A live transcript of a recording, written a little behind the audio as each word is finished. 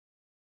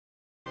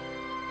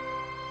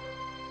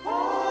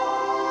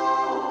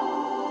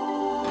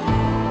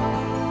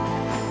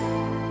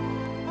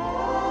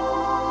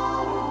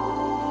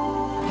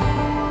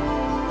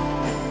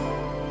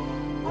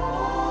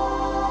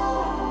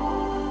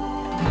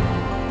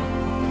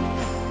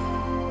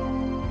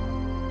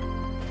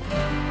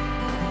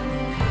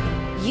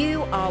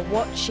are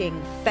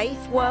watching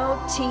Faith World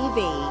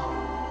TV.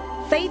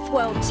 Faith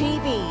World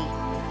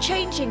TV,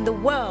 changing the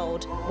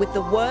world with the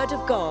Word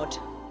of God.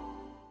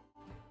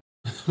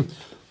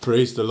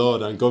 Praise the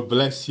Lord, and God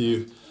bless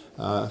you.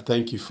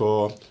 Thank you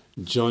for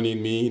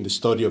joining me in the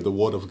study of the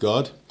Word of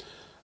God.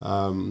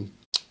 And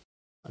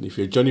if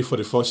you're joining for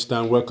the first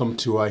time, welcome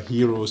to our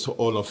Heroes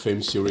Hall of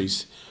Fame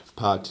series,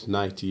 part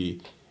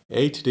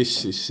 98.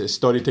 This is a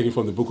study taken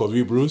from the book of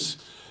Hebrews,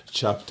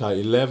 chapter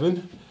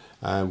 11.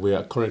 And we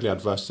are currently at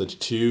verse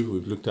 32.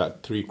 We've looked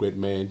at three great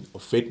men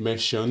of faith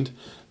mentioned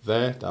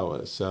there. That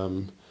was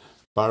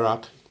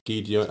Barak,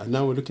 Gideon, and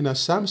now we're looking at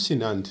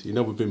Samson. And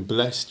we've been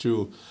blessed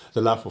through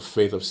the life of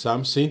faith of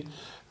Samson.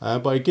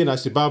 But again,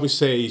 as the Bible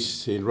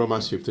says in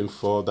Romans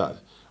 15:4, that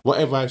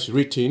whatever is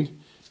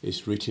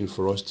written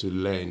for us to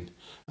learn.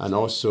 And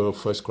also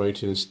 1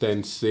 Corinthians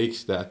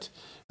 10:6, that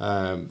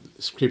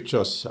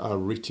scriptures are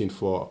written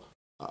for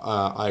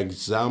our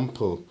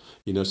example,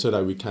 so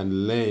that we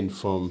can learn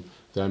from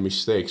their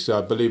mistakes. So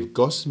I believe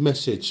God's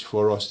message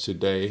for us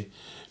today,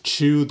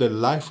 through the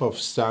life of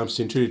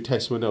Samson, through the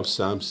testimony of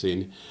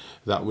Samson,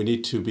 that we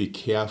need to be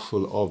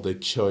careful of the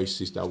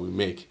choices that we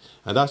make.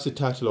 And that's the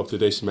title of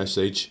today's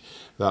message,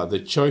 that the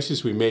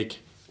choices we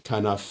make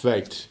can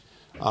affect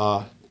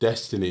our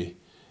destiny.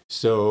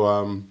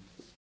 So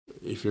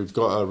if you've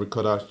got a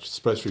recorder,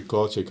 press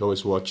record, so you can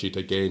always watch it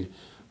again,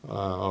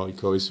 or you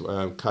can always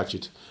catch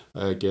it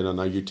again on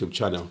our YouTube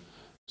channel.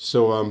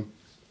 So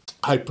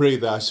I pray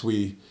that as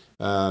we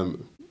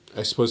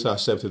expose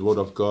ourselves to the Word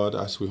of God,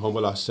 as we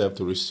humble ourselves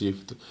to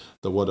receive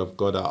the Word of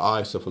God, our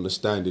eyes of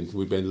understanding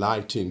will be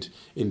enlightened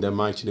in the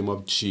mighty name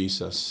of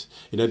Jesus.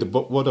 The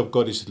Word of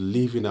God is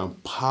living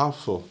and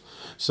powerful.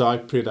 So I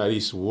pray that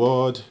His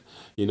Word,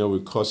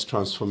 will cause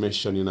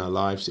transformation in our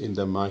lives in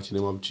the mighty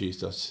name of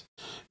Jesus.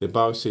 The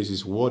Bible says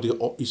His Word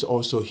is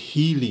also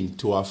healing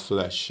to our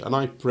flesh. And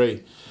I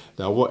pray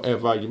that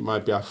whatever you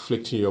might be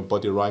afflicting your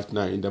body right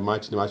now, in the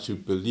mighty name, as you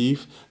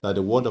believe that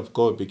the Word of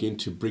God begin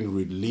to bring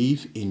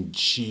relief in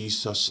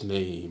Jesus'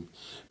 name.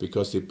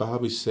 Because the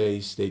Bible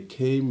says they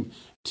came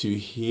to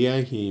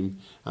hear Him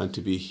and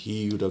to be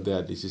healed of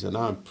their disease. And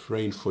I'm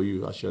praying for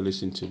you as you're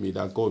listening to me,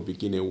 that God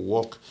begin a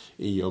work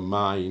in your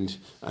mind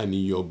and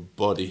in your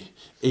body,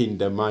 in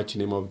the mighty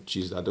name of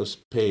Jesus. That those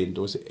pain,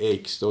 those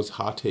aches, those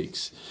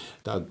heartaches,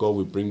 that God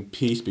will bring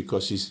peace,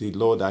 because He's the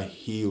Lord that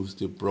heals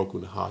the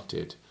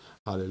brokenhearted.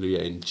 Hallelujah,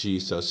 in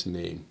Jesus'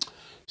 name.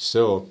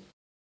 So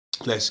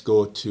let's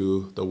go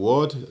to the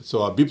Word.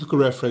 So our biblical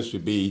reference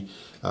would be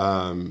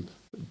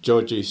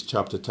Judges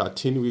chapter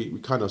 13. We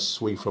kind of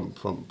swing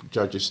from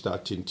Judges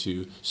 13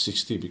 to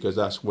 16, because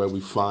that's where we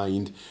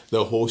find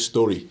the whole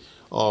story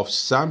of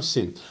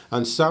Samson.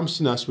 And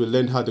Samson, as we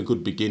learned, had a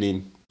good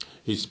beginning.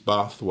 His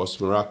birth was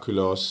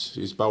miraculous.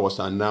 His birth was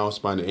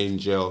announced by an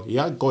angel. He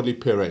had godly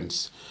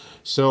parents.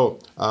 So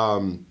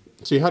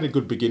he had a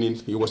good beginning.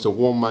 He was a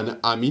one-man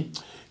army.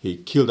 He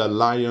killed a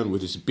lion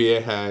with his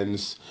bare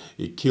hands.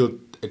 He killed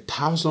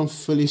 1,000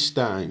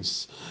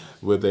 Philistines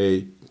with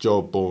a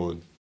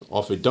jawbone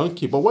of a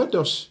donkey. But where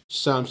does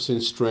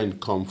Samson's strength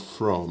come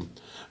from?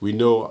 We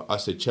know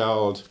as a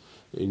child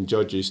in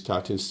Judges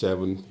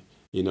 13:7,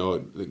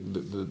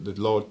 the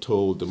Lord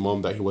told the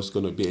mom that he was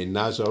going to be a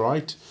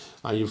Nazarite.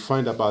 And you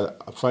find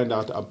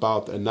out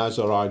about a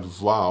Nazarite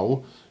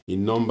vow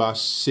in Numbers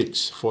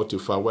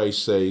 6:4-5, where it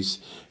says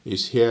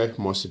his hair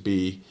must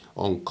be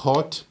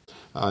uncut,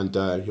 and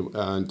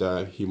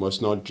he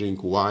must not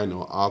drink wine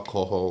or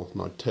alcohol,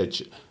 not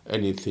touch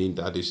anything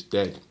that is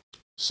dead.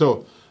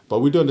 So, but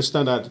we do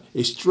understand that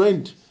his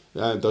strength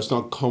does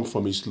not come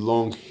from his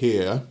long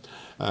hair,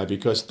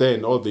 because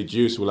then all the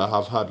Jews will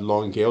have had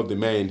long hair, all the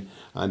men,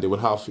 and they will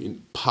have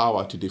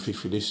power to defeat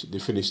the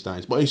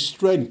Philistines. But his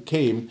strength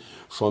came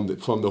from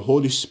the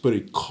Holy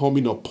Spirit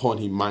coming upon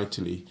him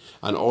mightily,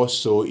 and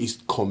also his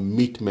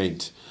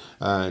commitment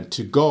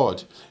to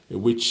God,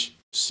 which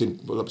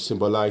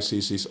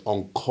symbolizes his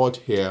uncut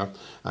hair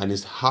and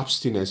his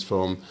abstinence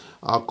from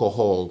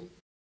alcohol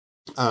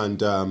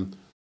and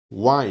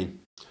wine.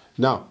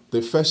 Now,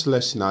 the first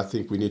lesson I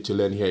think we need to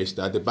learn here is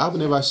that the Bible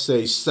never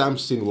says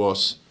Samson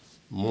was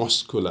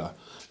muscular,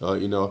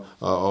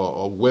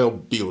 or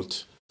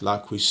well-built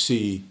like we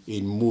see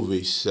in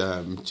movies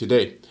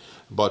today.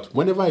 But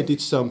whenever he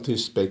did something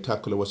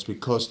spectacular, it was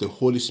because the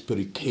Holy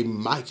Spirit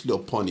came mightily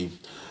upon him,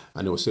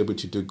 and he was able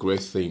to do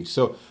great things.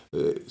 So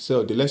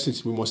the lesson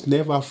is, we must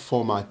never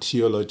form our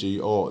theology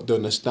or the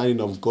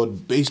understanding of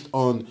God based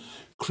on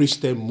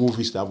Christian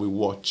movies that we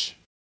watch.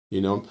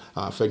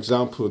 For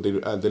example,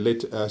 the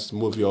latest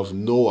movie of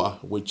Noah,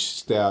 which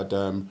starred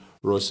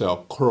Russell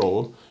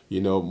Crowe,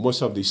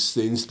 most of the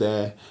scenes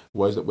there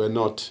were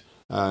not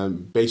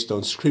based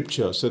on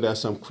scripture. So there are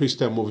some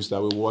Christian movies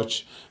that we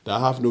watch that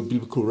have no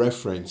biblical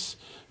reference,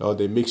 or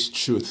they mix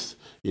truth,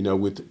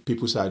 with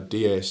people's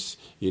ideas,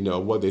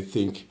 what they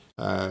think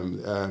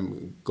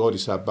God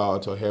is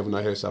about, or heaven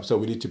or hell. So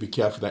we need to be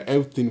careful that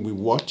everything we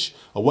watch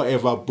or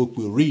whatever book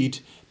we read,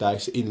 that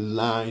is in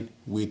line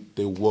with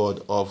the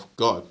Word of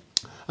God.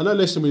 Another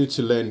lesson we need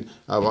to learn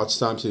about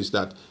Samson is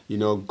that,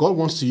 God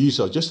wants to use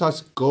us, just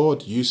as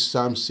God used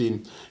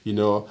Samson,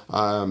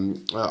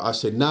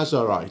 as a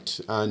Nazarite.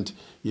 And,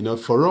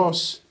 for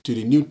us, to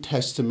the New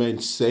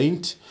Testament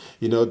saint,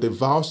 the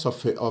vows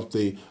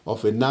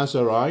of a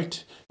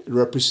Nazarite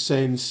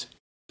represents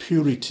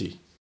purity,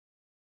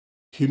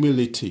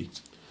 humility,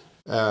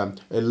 a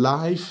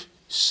life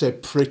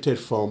separated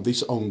from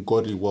this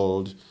ungodly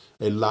world,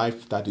 a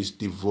life that is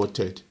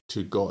devoted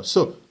to God.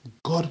 So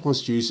God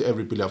wants to use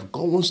every believer.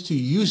 God wants to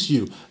use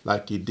you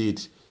like he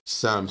did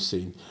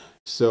Samson.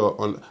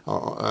 So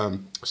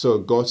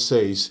God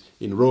says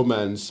in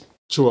Romans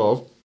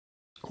 12,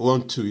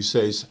 1-2, he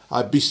says,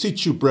 I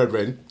beseech you,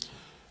 brethren,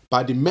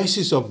 by the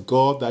mercies of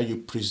God, that you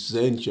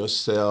present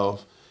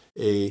yourself,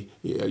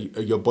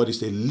 your body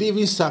is a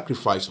living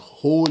sacrifice,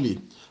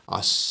 holy,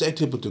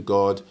 acceptable to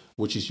God,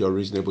 which is your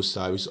reasonable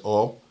service,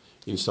 or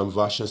in some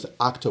versions, the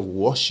act of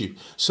worship.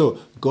 So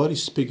God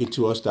is speaking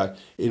to us that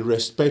in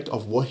respect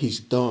of what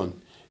he's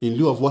done, in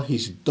lieu of what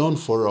he's done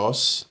for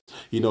us,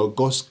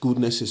 God's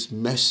goodness, his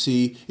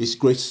mercy, his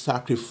great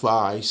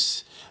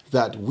sacrifice,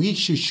 that we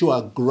should show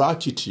our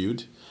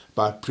gratitude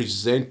by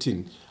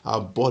presenting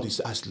our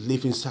bodies as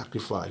living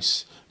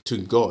sacrifice to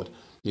God.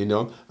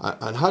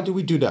 And how do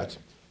we do that?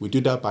 We do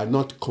that by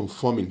not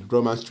conforming.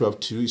 Romans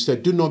 12:2, he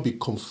said, do not be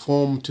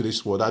conformed to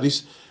this world. That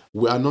is,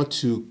 we are not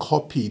to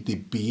copy the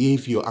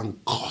behavior and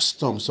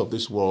customs of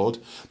this world,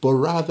 but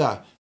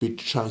rather be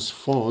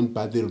transformed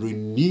by the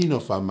renewing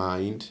of our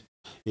mind,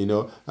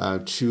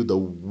 through the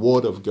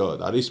Word of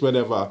God. That is,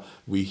 whenever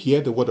we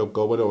hear the Word of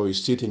God, whenever we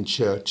sit in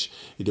church,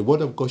 the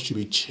Word of God should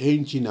be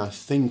changing our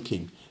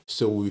thinking.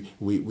 So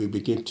we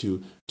begin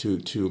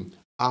to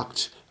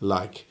act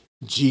like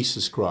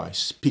Jesus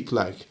Christ, speak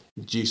like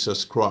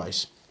Jesus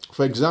Christ.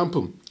 For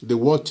example, the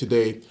world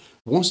today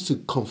wants to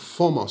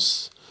conform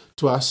us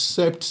to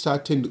accept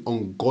certain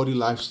ungodly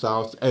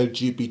lifestyles,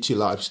 LGBT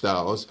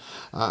lifestyles,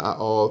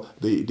 or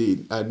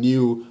the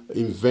new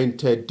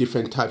invented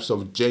different types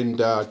of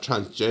gender,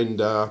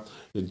 transgender,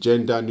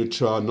 gender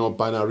neutral,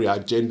 non-binary,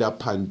 agenda,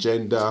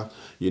 pangender,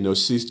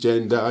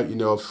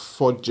 cisgender,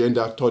 fourth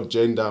gender, third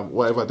gender,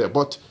 whatever there.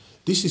 But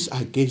this is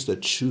against the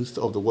truth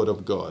of the Word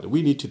of God.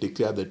 We need to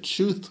declare the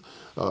truth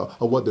of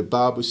what the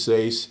Bible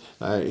says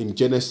in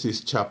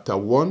Genesis chapter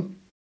 1,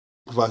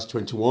 verse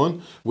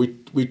 21,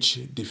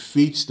 which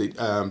defeats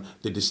the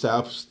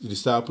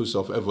disciples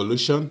of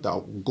evolution,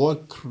 that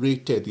God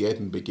created the earth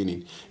in the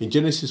beginning. In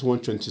Genesis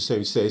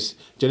 1:27 says,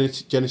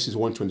 Genesis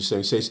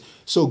 1:27 says,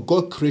 so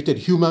God created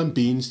human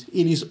beings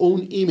in his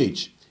own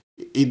image.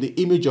 In the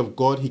image of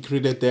God, he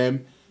created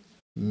them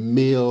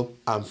male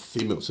and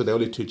female. So there are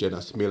only two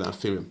genders, male and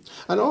female.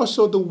 And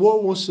also the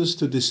world wants us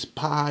to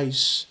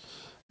despise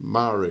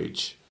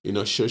marriage,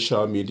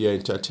 social media,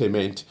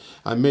 entertainment,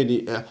 and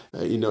many,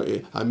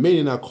 and many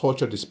in our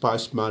culture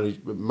despise marriage.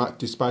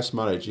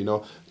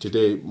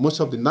 Today, most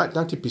of the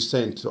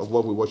 90% of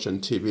what we watch on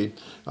TV,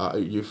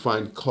 you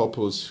find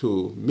couples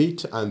who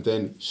meet and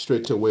then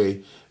straight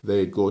away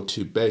they go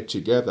to bed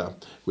together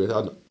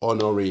without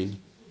honoring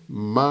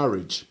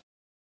marriage.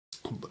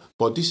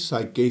 But this is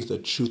against the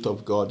truth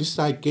of God. This is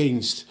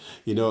against,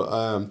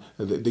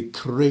 the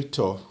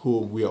Creator, who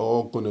we are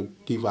all going to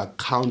give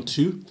account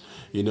to,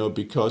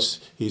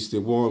 because he's the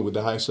one with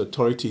the highest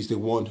authority. He's the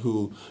one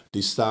who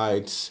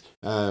decides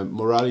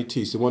morality.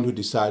 He's the one who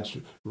decides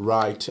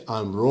right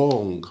and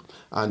wrong.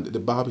 And the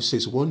Bible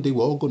says one day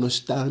we're all going to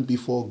stand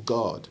before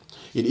God.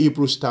 In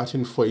Hebrews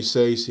 13:4, it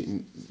says,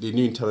 in the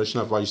New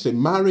International Version, it says,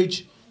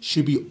 marriage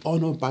should be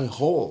honored by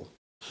all.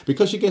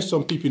 Because you get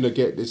some people, going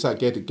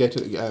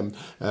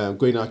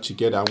out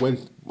together, and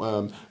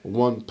when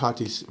one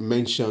party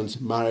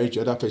mentions marriage,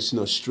 the other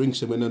person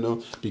strings them,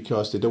 no,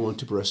 because they don't want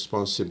to be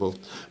responsible.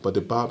 But the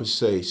Bible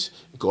says,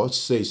 God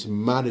says,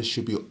 marriage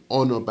should be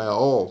honored by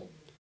all,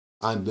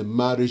 and the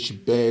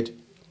marriage bed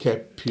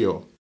kept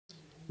pure.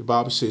 The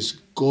Bible says,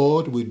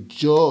 God will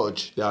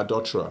judge the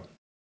adulterer,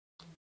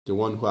 the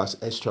one who has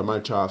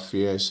extramarital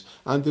affairs,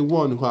 and the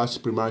one who has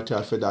premarital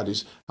affair, that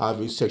is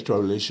having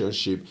sexual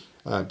relationship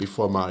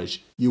before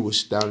marriage. You will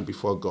stand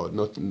before God.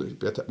 Not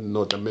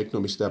make no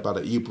mistake about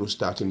the Hebrews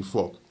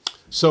 13:4.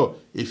 So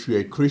if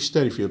you're a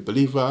Christian, if you're a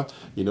believer,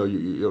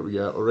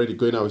 you're already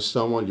going out with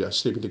someone, you're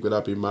sleeping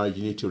together, being married,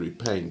 you need to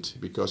repent,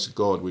 because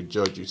God will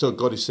judge you. So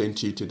God is saying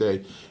to you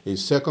today in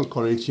 2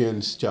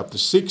 Corinthians chapter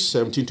 6,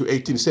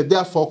 17-18, he said,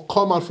 therefore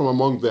come out from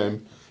among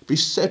them, be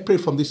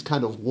separate from this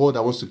kind of world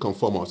that wants to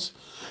conform us.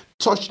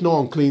 Touch no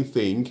unclean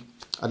thing,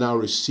 and I'll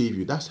receive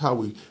you. That's how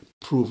we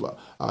prove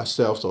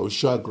ourselves, or we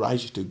show our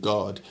gratitude to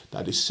God,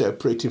 that is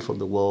separating from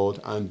the world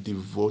and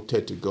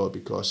devoted to God,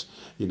 because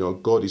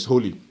God is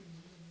holy.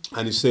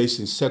 And it says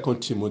in 2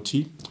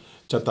 Timothy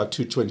chapter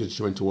 2,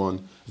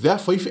 20-21,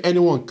 therefore if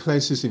anyone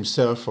cleanses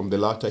himself from the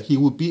latter, he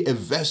will be a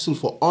vessel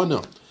for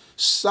honor,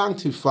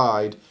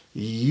 sanctified,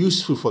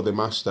 useful for the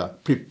master,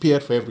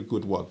 prepared for every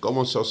good work. God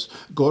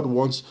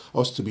wants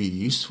us to be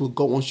useful.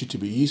 God wants you to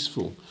be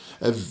useful.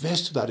 A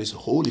vessel that is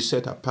wholly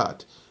set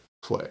apart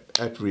for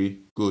every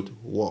good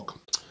work.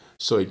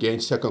 So again,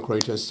 2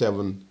 Corinthians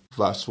 7,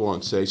 verse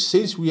 1 says,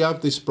 since we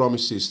have these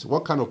promises,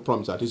 what kind of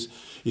promise that is?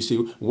 You see,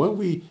 when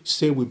we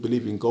say we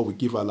believe in God, we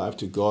give our life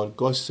to God.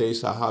 God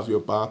says, I have your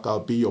back. I'll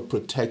be your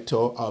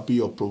protector. I'll be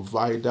your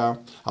provider.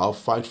 I'll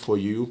fight for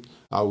you.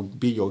 I'll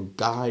be your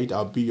guide.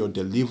 I'll be your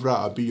deliverer.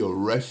 I'll be your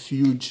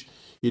refuge.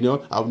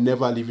 I'll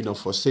never leave you nor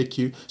forsake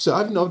you. So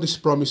having all these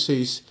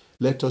promises,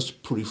 let us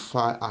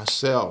purify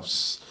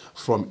ourselves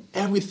from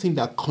everything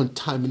that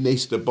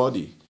contaminates the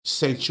body.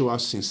 Sensual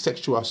sins,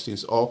 sexual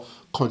sins, or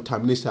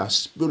contaminates our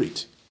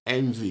spirit.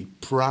 Envy,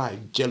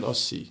 pride,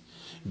 jealousy,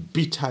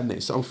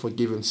 bitterness,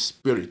 unforgiving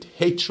spirit,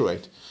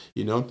 hatred.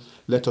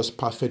 Let us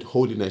perfect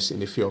holiness in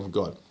the fear of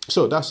God.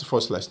 So that's the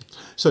first lesson.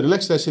 So the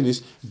next lesson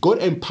is God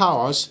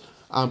empowers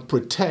and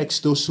protects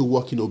those who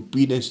walk in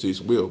obedience to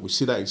his will. We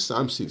see that in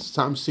Samson.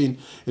 Samson,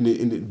 in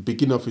the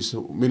beginning of his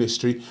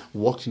ministry,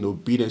 walked in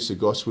obedience to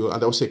God's will.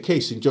 And there was a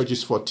case in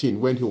Judges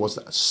 14 when he was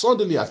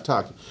suddenly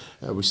attacked.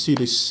 We see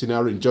this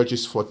scenario in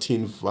Judges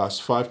 14, verse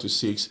 5 to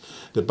 6.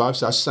 The Bible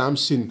says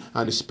Samson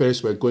and his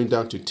parents were going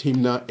down to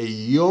Timnah. A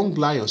young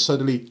lion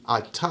suddenly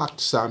attacked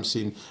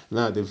Samson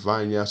at the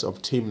vineyards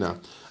of Timnah.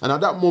 And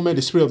at that moment,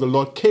 the Spirit of the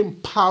Lord came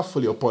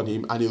powerfully upon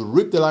him, and he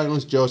ripped the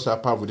lion's jaws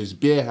apart with his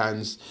bare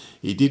hands.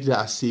 He did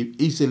it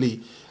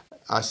easily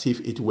as if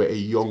it were a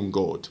young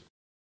goat.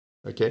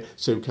 Okay,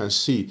 so you can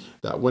see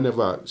that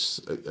whenever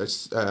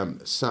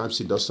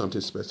Samson does something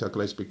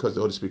spectacular, it's because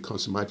the Holy Spirit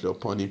comes mightily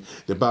upon him.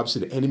 The Bible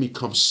says the enemy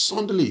comes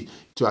suddenly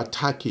to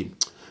attack him.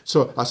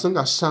 So as long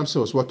as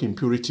Samson was walking in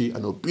purity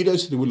and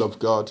obedience to the will of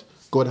God,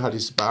 God had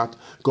his back.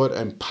 God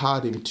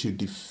empowered him to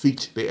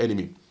defeat the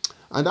enemy.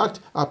 And that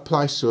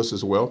applies to us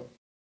as well.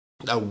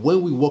 That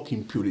when we walk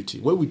in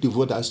purity, when we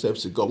devote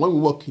ourselves to God, when we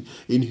walk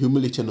in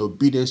humility and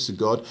obedience to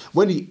God,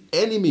 when the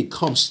enemy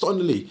comes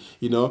suddenly,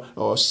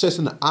 or sets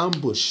an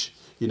ambush,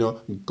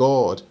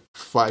 God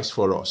fights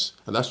for us.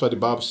 And that's what the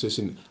Bible says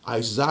in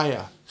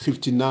Isaiah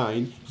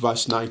 59,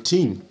 verse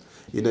 19.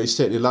 It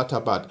said in the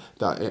latter part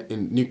that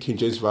in New King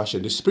James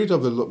Version, the Spirit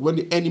of the Lord, when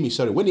the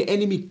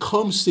enemy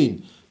comes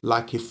in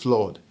like a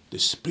flood, the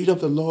Spirit of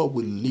the Lord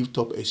will lift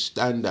up a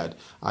standard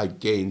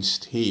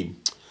against him.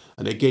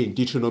 And again,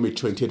 Deuteronomy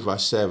 28,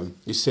 verse 7,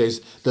 it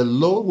says, the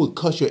Lord will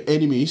cause your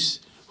enemies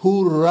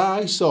who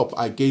rise up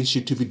against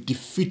you to be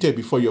defeated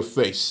before your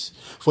face.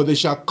 For they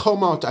shall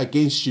come out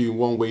against you in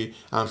one way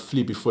and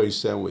flee before you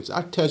 7 ways.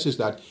 That tells us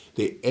that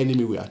the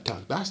enemy will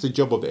attack. That's the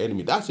job of the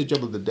enemy. That's the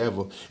job of the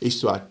devil, is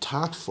to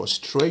attack,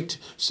 frustrate.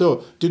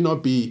 So do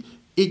not be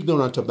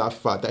ignorant of that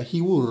fact that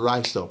he will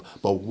rise up.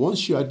 But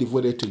once you are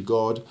devoted to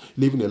God,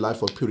 living a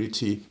life of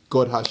purity,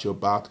 God has your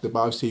back. The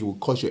Bible says he will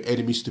cause your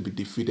enemies to be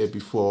defeated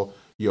before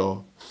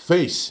your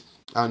face.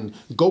 And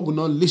God will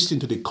not listen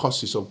to the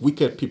curses of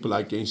wicked people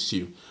against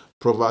you.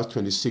 Proverbs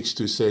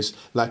 26:2 says,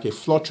 like a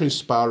fluttering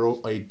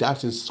sparrow or a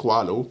darting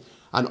swallow,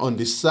 and on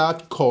the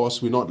sad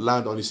course will not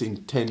land on its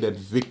intended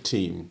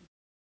victim.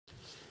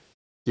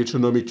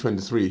 Deuteronomy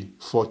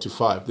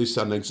 23:4-5. This is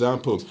an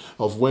example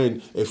of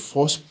when a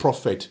false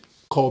prophet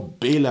called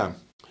Balaam,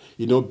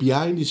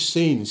 behind the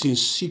scenes, in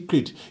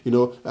secret,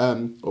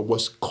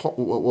 was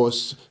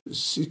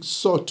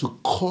sought to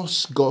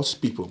curse God's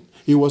people.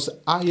 He was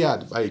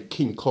hired by a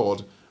king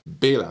called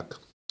Balak.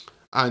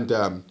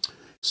 And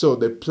so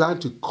they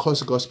planned to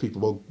curse God's people.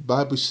 But the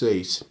Bible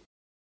says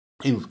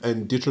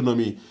in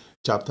Deuteronomy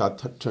chapter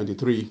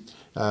 23,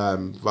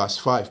 verse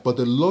 5, but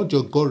the Lord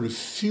your God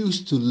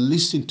refused to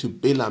listen to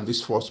Balaam,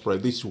 this false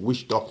prophet, this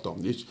witch doctor.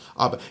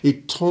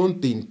 He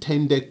turned the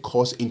intended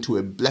curse into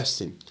a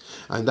blessing.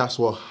 And that's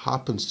what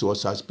happens to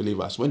us as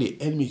believers. When the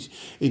enemy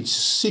in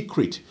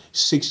secret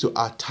seeks to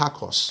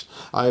attack us,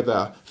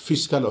 either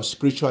physically or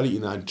spiritually,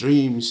 in our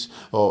dreams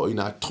or in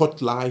our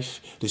thought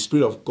life, the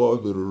Spirit of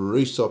God will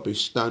raise up a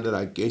standard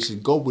against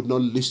it. God would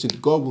not listen.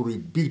 God will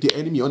rebuke the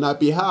enemy on our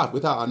behalf.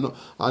 Without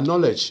our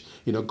knowledge,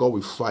 God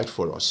will fight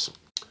for us.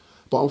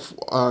 But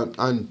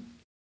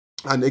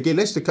and again,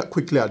 let's look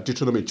quickly at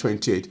Deuteronomy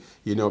 28,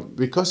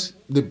 because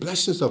the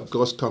blessings of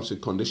God comes with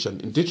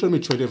condition. In Deuteronomy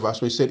 28,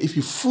 verse 1, it said, if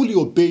you fully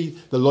obey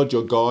the Lord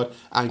your God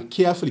and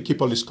carefully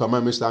keep all his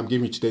commandments that I'm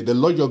giving you today, the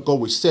Lord your God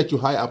will set you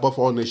high above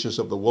all nations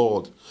of the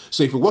world.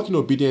 So if you walk in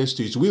obedience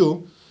to his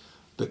will,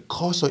 the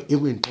curse or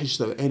evil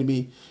intentions of the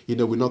enemy,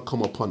 will not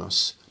come upon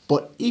us.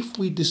 But if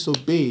we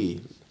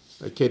disobey,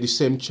 the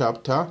same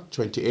chapter,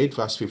 28,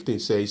 verse 15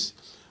 says,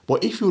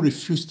 but if you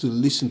refuse to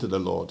listen to the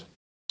Lord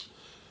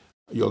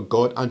your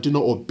God and do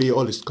not obey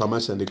all his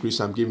commands and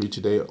decrees I'm giving you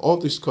today, all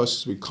these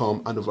curses will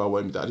come and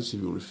overwhelm you. That is, if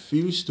you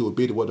refuse to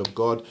obey the word of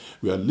God,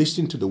 we are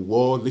listening to the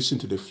world, listening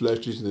to the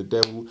flesh, listening to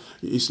the devil.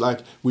 It's like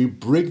we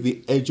break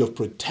the edge of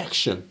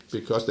protection,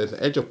 because there's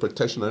an edge of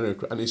protection,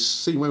 and it's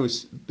sin. When we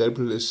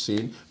deliberately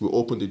sin, we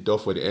open the door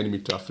for the enemy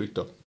to afflict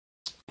us.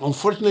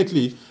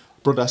 Unfortunately,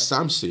 Brother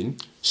Samson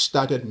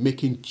started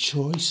making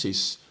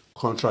choices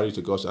contrary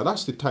to God. And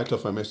that's the title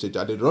of my message.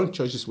 That the wrong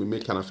choices we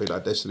make can affect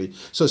our destiny.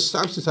 So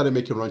Samson started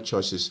making wrong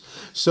choices.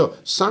 So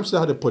Samson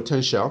had the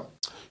potential,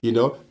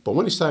 But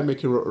when he started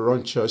making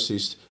wrong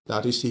choices,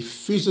 that is, he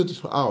fizzled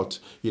out,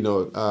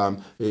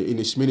 in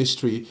his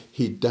ministry,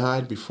 he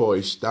died before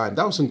his time.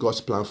 That wasn't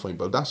God's plan for him,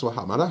 but that's what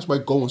happened. And that's why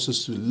God wants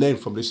us to learn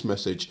from this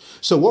message.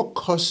 So what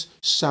caused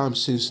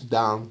Samson's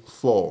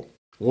downfall?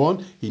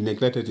 One, he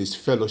neglected his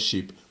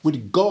fellowship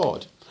with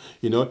God.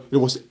 It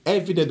was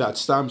evident that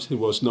Samson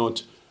was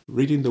not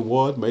reading the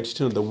word,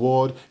 meditating on the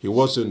word. He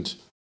wasn't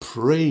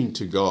praying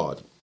to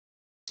God.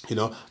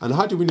 And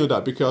how do we know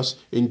that? Because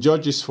in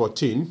Judges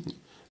 14,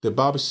 the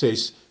Bible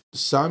says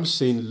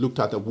Samson looked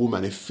at a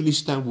woman, a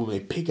Philistine woman, a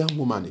pagan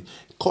woman. He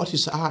caught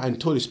his eye and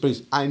told his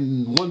parents, I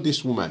want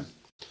this woman.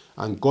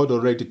 And God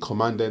already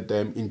commanded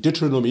them in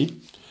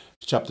Deuteronomy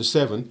chapter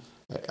 7,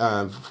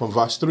 from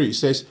verse 3, it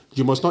says,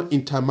 you must not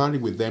intermarry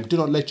with them. Do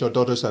not let your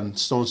daughters and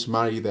sons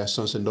marry their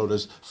sons and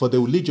daughters, for they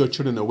will lead your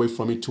children away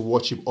from it to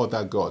worship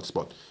other gods.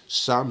 But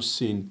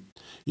Samson,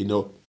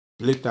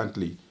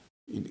 blatantly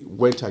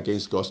went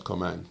against God's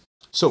command.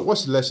 So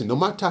what's the lesson? No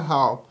matter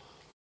how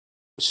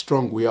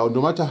strong we are,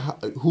 no matter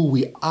who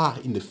we are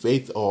in the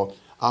faith or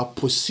our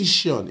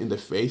position in the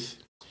faith,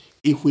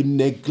 if we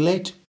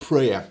neglect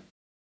prayer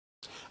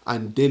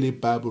and daily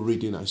Bible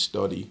reading and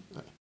study,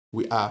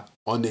 we are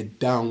on a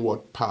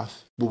downward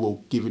path. We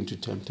will give into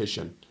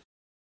temptation.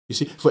 You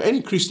see, for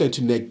any Christian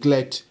to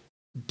neglect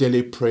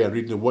daily prayer,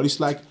 reading the word, it's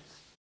like,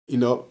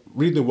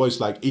 reading the word is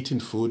like eating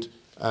food.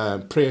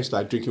 Prayer is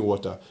like drinking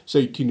water. So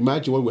you can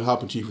imagine what will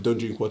happen to you if you don't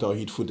drink water or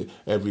eat food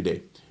every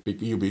day.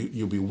 You'll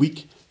be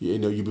weak.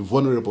 You'll be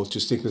vulnerable to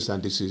sickness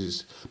and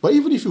diseases. But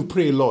even if you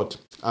pray a lot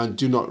and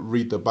do not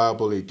read the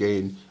Bible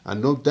again,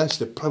 and know that's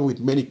the problem with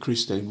many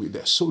Christians.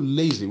 They're so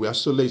lazy. We are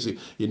so lazy,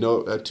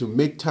 to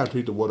make time to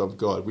read the Word of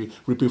God. We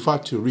prefer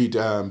to read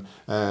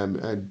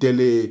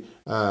daily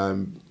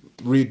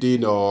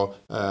reading or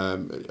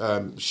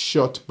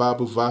short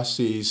Bible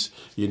verses,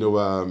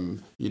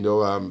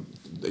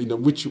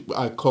 which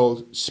I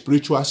call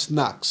spiritual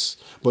snacks,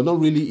 but not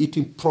really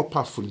eating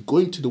proper food,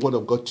 going to the Word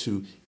of God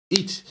to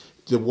eat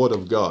the Word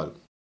of God.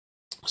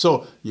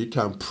 So you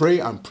can pray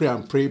and pray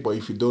and pray, but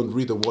if you don't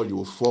read the word, you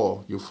will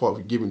fall. You fall,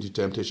 give into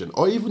temptation.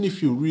 Or even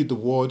if you read the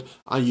word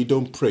and you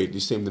don't pray, the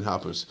same thing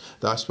happens.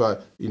 That's why,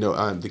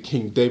 the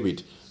King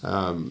David,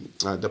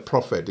 the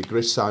prophet, the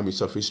great psalmist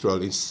of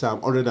Israel, in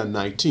Psalm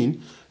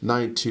 119,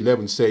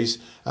 9-11 says,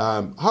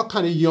 how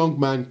can a young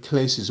man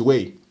cleanse his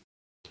way?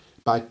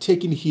 By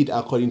taking heed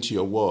according to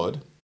your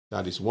word.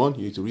 That is one,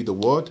 you need to read the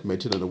word,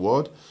 meditate on the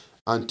word.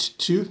 And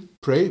two,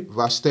 pray.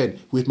 Verse 10,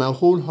 with my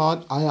whole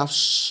heart I have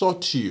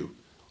sought you.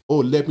 Oh,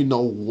 let me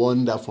not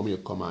wander from your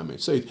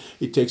commandments. So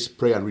it takes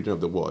prayer and reading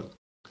of the word.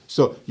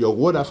 So your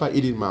word have I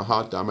hid in my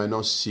heart that I might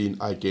not sin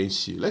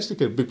against you. Let's take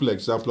a biblical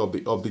example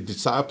of the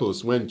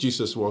disciples when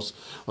Jesus was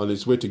on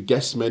his way to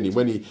Gethsemane,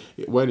 when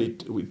he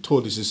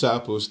told his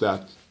disciples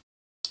that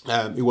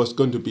he was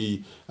going to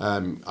be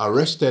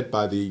arrested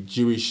by the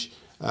Jewish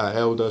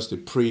elders, the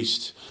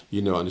priests,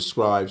 and the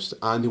scribes,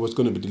 and he was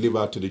going to be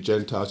delivered to the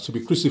Gentiles to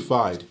be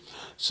crucified.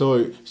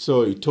 So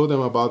he told them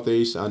about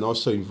this and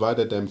also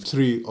invited them,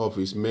 three of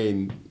his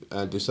main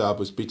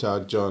disciples,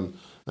 Peter, John,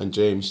 and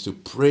James, to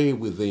pray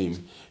with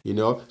him.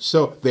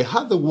 So they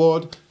had the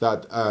word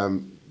that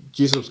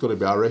Jesus was going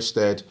to be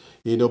arrested,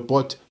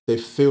 but they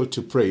failed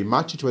to pray.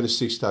 Matthew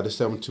 26,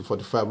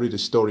 37-45, read the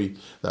story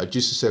that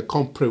Jesus said,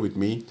 come pray with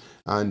me.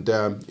 And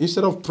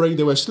instead of praying,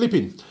 they were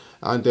sleeping.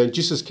 And then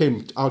Jesus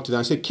came out to them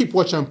and said, keep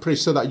watch and pray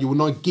so that you will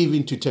not give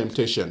in to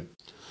temptation.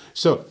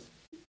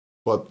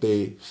 But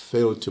they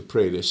failed to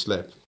pray, they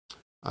slept.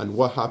 And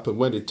what happened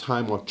when the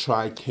time of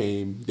trial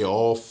came, they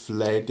all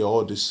fled, they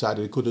all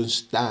decided they couldn't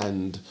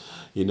stand,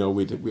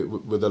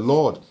 with the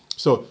Lord.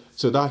 So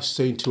that's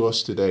saying to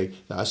us today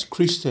that as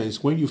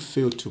Christians, when you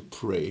fail to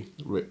pray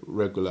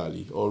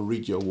regularly or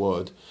read your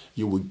word,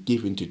 you will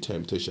give in to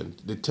temptation.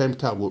 The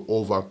tempter will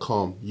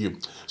overcome you.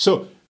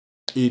 So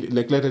he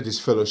neglected his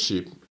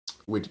fellowship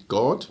with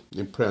God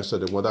in prayer and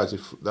study. Well, that's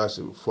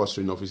the first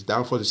reason of his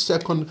downfall. The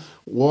second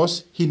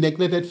was he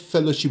neglected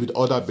fellowship with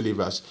other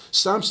believers.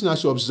 Samson,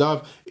 as you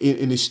observe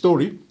in his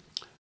story,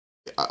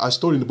 a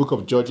story in the book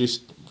of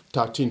Judges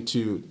 13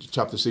 to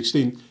chapter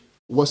 16,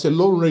 was a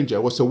lone ranger,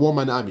 was a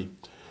one-man army.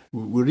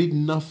 We read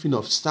nothing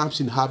of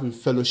Samson having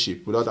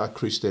fellowship with other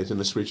Christians on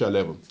a spiritual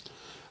level.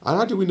 And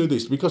how do we know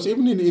this? Because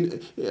even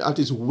at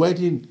his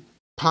wedding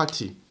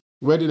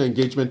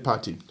engagement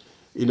party,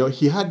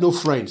 he had no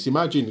friends.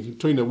 Imagine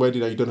throwing a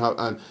wedding and you don't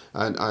have,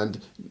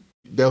 and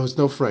there was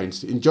no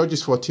friends. In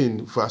Judges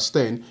 14, verse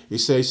 10, it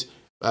says,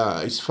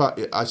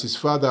 as his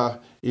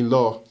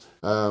father-in-law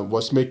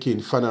was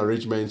making final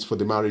arrangements for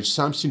the marriage,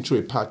 Samson threw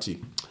a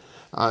party.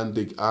 And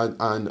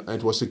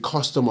it was the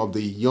custom of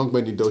the young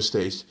men in those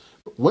days.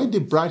 When the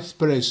bride's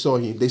parents saw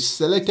him, they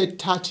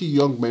selected 30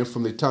 young men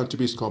from the town to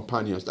be his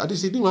companions. That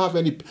is, he didn't have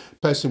any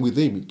person with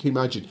him. Can you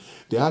imagine?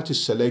 They had to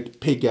select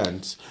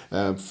pagans,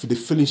 for the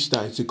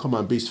Philistines to come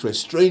and be his friends,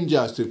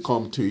 strangers to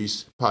come to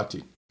his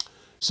party.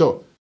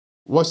 So,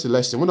 what's the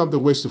lesson? One of the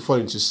ways to fall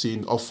into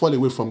sin or fall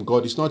away from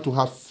God is not to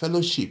have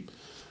fellowship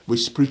with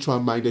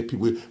spiritual-minded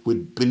people,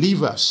 with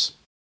believers,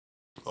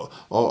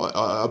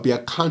 or be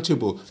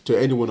accountable to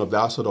anyone of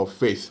that sort of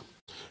faith.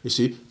 You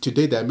see,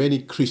 today there are many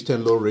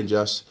Christian Lone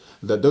Rangers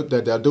that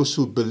there are those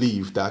who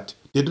believe that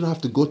they don't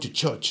have to go to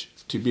church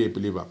to be a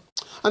believer,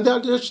 and there are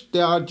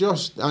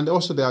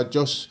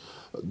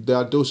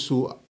those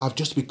who have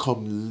just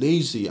become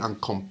lazy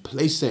and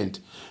complacent,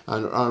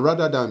 and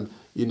rather than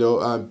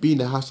be in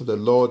the house of the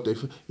Lord, they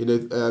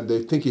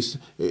think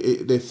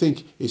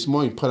it's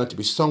more important to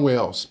be somewhere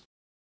else.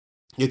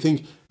 You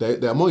think that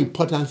there are more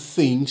important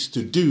things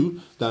to do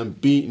than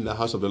be in the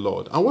house of the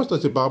Lord. And what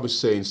does the Bible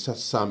say in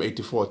Psalm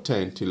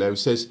 84:10-11? It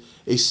says,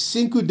 a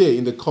single day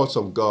in the courts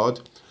of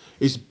God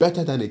is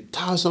better than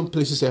 1,000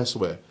 places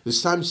elsewhere. The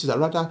psalmist says, I'd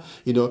rather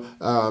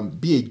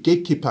be a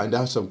gatekeeper in the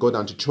house of God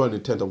than to throw in the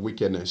tent of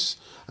wickedness.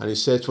 And he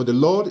says, for the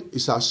Lord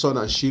is our sun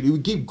and shield. He will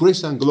give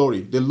grace and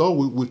glory. The Lord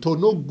will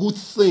withhold no good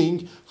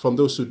thing from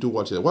those who do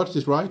what is right. What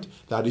is right?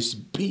 That is,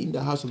 be in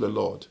the house of the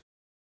Lord.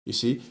 You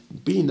see,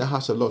 be in the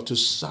house of the Lord to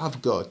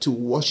serve God, to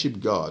worship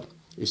God.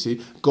 You see,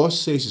 God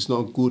says it's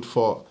not good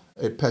for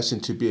a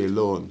person to be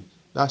alone.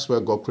 That's where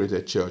God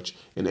created church.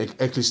 In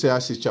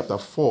Ecclesiastes chapter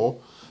 4,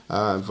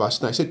 verse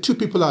 9, it said, two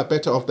people are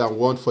better off than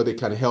one, for they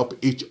can help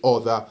each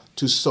other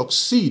to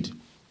succeed.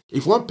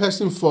 If one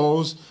person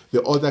falls,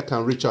 the other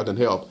can reach out and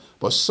help.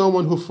 But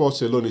someone who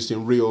falls alone is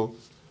in real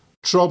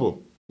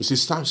trouble. You see,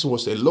 Samson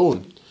was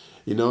alone.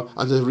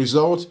 As a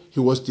result,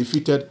 he was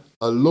defeated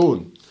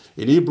alone.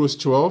 In Hebrews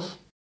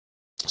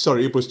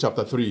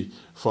chapter 3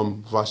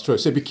 from verse 12.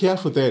 Say, be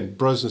careful then,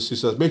 brothers and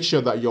sisters. Make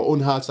sure that your own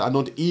hearts are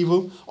not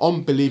evil,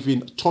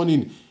 unbelieving,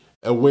 turning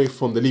away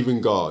from the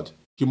living God.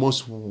 You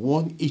must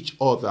warn each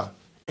other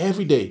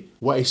every day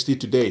while it's still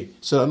today,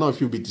 so that none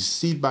of you will be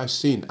deceived by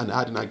sin and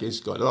hardened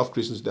against God. A lot of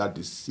Christians, they are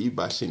deceived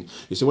by sin.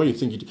 You see,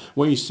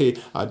 when you say,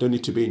 I don't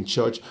need to be in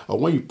church, or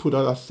when you put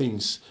other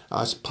things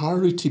as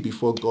priority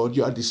before God,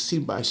 you are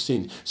deceived by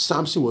sin.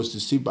 Samson was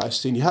deceived by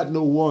sin. He had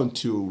no one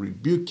to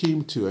rebuke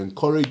him, to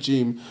encourage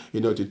him,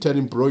 to tell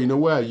him, bro,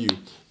 where are you?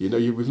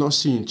 We've not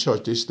seen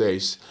church these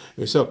days.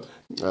 And so,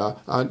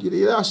 and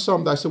there are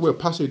some that say, well,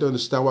 Pastor, you don't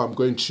understand what I'm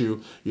going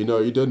through. You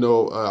don't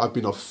know, I've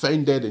been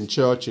offended in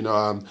church.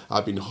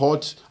 I've been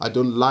hurt. I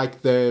don't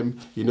like them.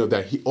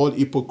 They're all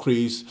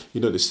hypocrites.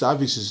 The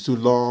service is too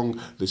long.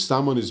 The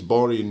sermon is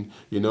boring.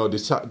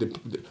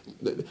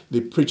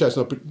 The preacher is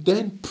not.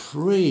 Then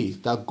pray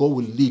that God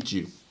will lead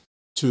you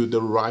to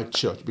the right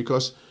church,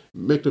 because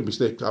make no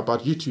mistake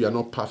about you two, you're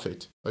not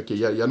perfect. Okay,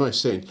 you're not a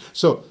saint.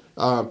 So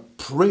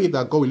pray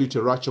that God will lead you to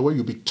the right church, where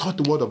you'll be taught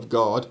the word of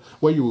God,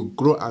 where you will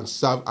grow and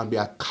serve and be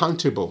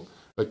accountable.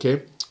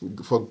 Okay,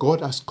 for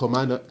God has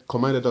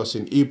commanded us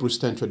in Hebrews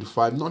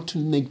 10:25 not to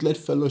neglect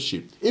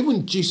fellowship.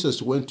 Even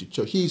Jesus went to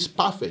church. He is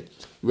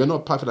perfect. We're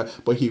not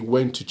perfect, but he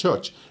went to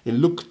church. In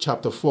Luke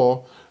chapter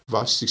 4,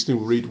 verse 16,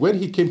 we read, when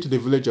he came to the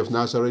village of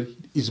Nazareth,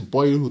 his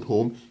boyhood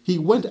home, he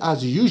went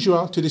as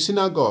usual to the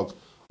synagogue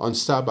on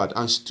Sabbath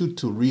and stood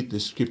to read the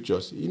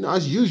scriptures.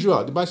 As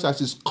usual, the Bible says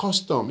his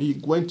custom. He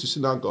went to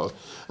synagogue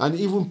and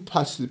even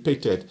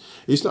participated.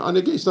 It's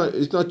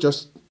not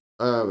just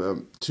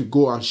to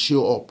go and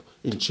show up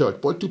in church,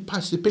 but to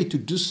participate, to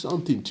do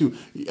something, to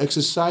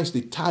exercise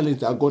the talent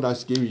that God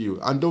has given you.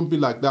 And don't be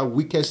like that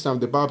wicked son.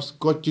 The Bible,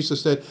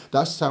 Jesus said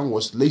that son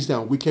was lazy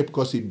and wicked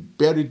because he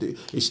buried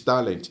his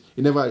talent.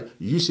 He never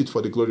used it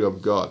for the glory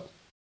of God.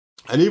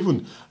 And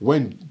even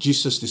when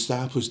Jesus'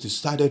 disciples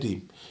decided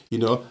him,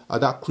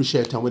 at that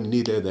crucial time when he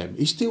needed them,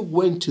 he still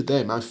went to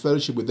them and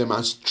fellowship with them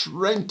and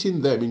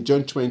strengthened them. In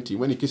John 20,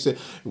 when he said,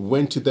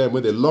 went to them,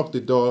 when they locked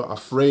the door,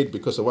 afraid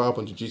because of what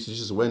happened to Jesus,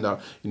 Jesus went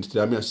out into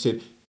them and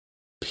said,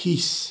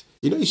 peace.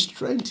 He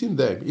strengthened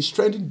them. He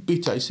strengthened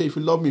Peter. He said, if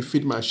you love me,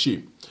 feed my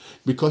sheep.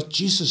 Because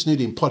Jesus knew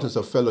the importance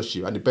of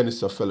fellowship and the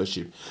benefits of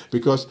fellowship.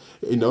 Because,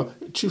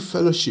 through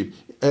fellowship,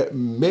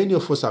 many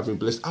of us have been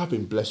blessed. I've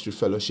been blessed through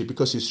fellowship,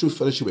 because it's through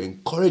fellowship we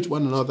encourage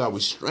one another, we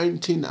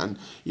strengthen, and,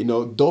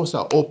 doors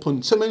are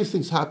open. So many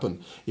things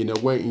happen,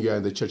 when you're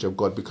in the church of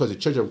God, because the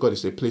church of God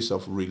is a place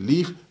of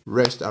relief,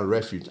 rest, and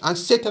refuge. And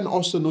Satan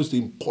also knows the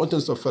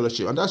importance of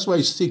fellowship. And that's why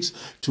he seeks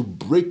to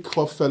break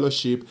off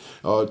fellowship,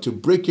 to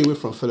break away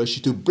from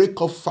fellowship, to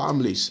break off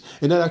families,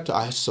 in order to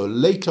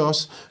isolate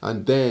us,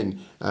 and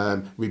then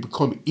we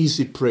become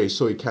easy prey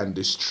so he can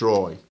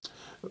destroy.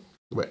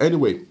 But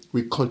anyway,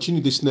 we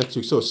continue this next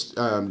week. So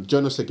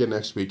join us again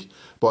next week.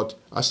 But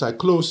as I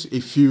close,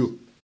 if you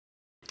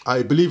are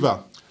a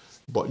believer,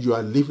 but you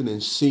are living in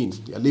sin,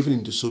 you are living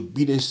in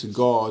disobedience to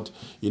God,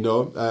 you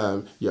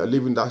are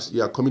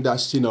committing that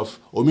sin of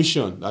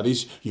omission. That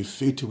is, you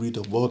fail to read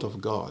the word of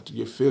God,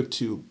 you fail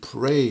to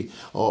pray,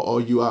 or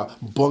you are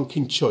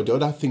bunking church. The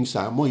other things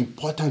are more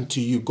important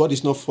to you. God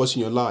is not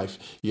forcing your life,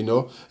 in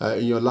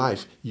your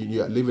life,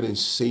 you are living in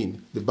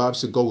sin. The Bible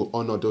says God will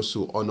honor those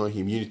who honor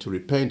him. You need to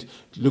repent.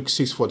 Luke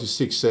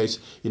 6:46 says,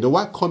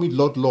 why call me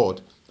Lord, Lord,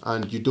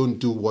 and you don't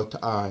do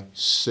what I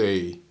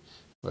say?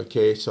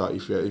 Okay, so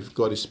if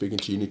God is speaking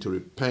to you, you need to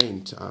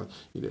repent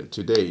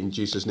today in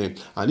Jesus' name.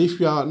 And if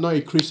you are not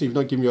a Christian, you've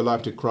not given your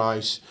life to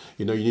Christ,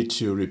 you need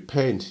to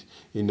repent,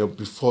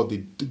 before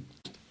the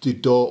the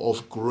door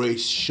of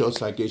grace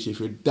shuts against you. If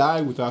you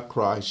die without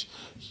Christ,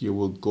 you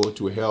will go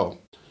to hell.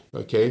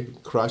 Okay,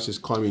 Christ is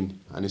coming,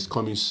 and it's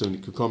coming soon.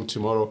 It could come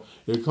tomorrow.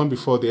 It will come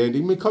before the end.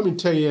 It may come in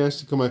 10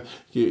 years. It will come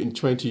in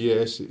 20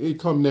 years. It will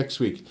come next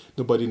week.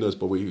 Nobody knows.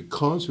 But when it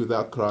comes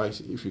without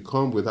Christ, if you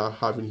come without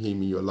having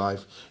Him in your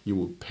life, you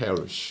will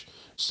perish.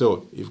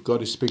 So if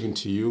God is speaking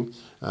to you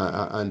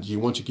and you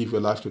want to give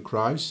your life to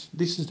Christ,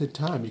 this is the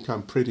time you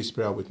can pray this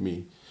prayer with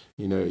me.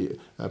 You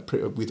know,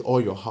 pray with all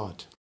your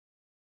heart.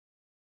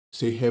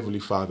 Say, Heavenly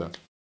Father,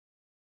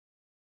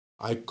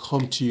 I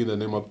come to you in the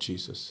name of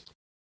Jesus.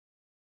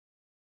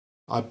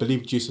 I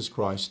believe Jesus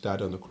Christ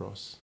died on the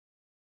cross.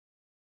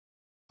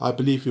 I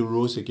believe He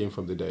rose again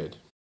from the dead.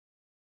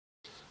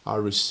 I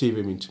receive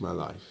Him into my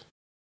life.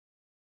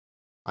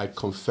 I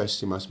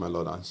confess Him as my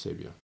Lord and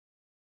Savior.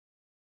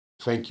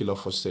 Thank you, Lord,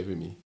 for saving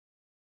me.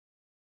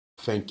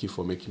 Thank you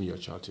for making me your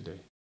child today.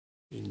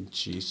 In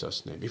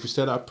Jesus' name. If you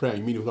said that prayer,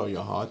 you mean it with all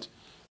your heart,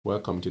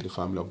 welcome to the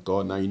family of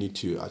God. Now you need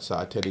to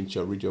start attending to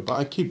your radio. But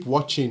I keep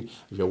watching.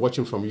 If you're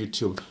watching from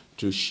YouTube,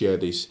 to share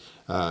this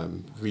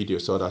video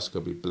so others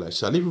can be blessed.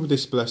 So I leave you with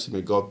this blessing.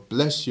 May God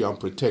bless you and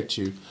protect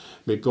you.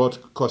 May God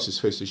cause His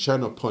face to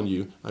shine upon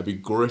you and be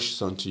gracious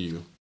unto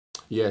you.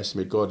 Yes,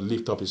 may God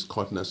lift up His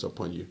countenance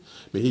upon you.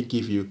 May He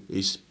give you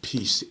His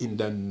peace in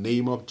the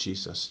name of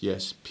Jesus.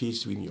 Yes,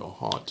 peace in your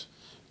heart,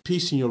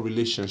 peace in your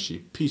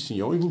relationship,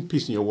 even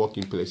peace in your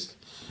working place.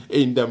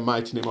 In the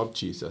mighty name of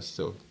Jesus.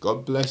 So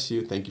God bless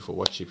you. Thank you for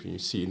watching.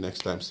 See you next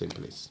time, same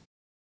place.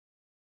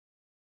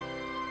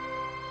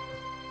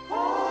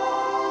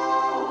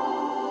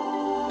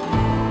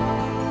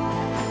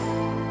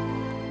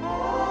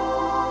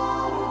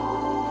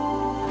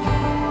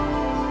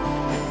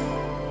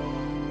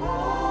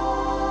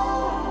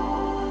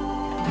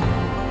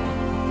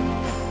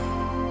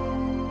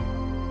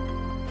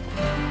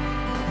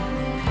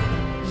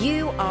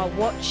 You are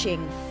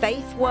watching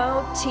Faith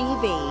World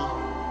TV.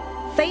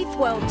 Faith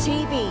World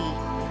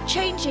TV,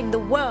 changing the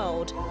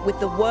world with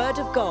the Word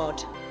of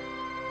God.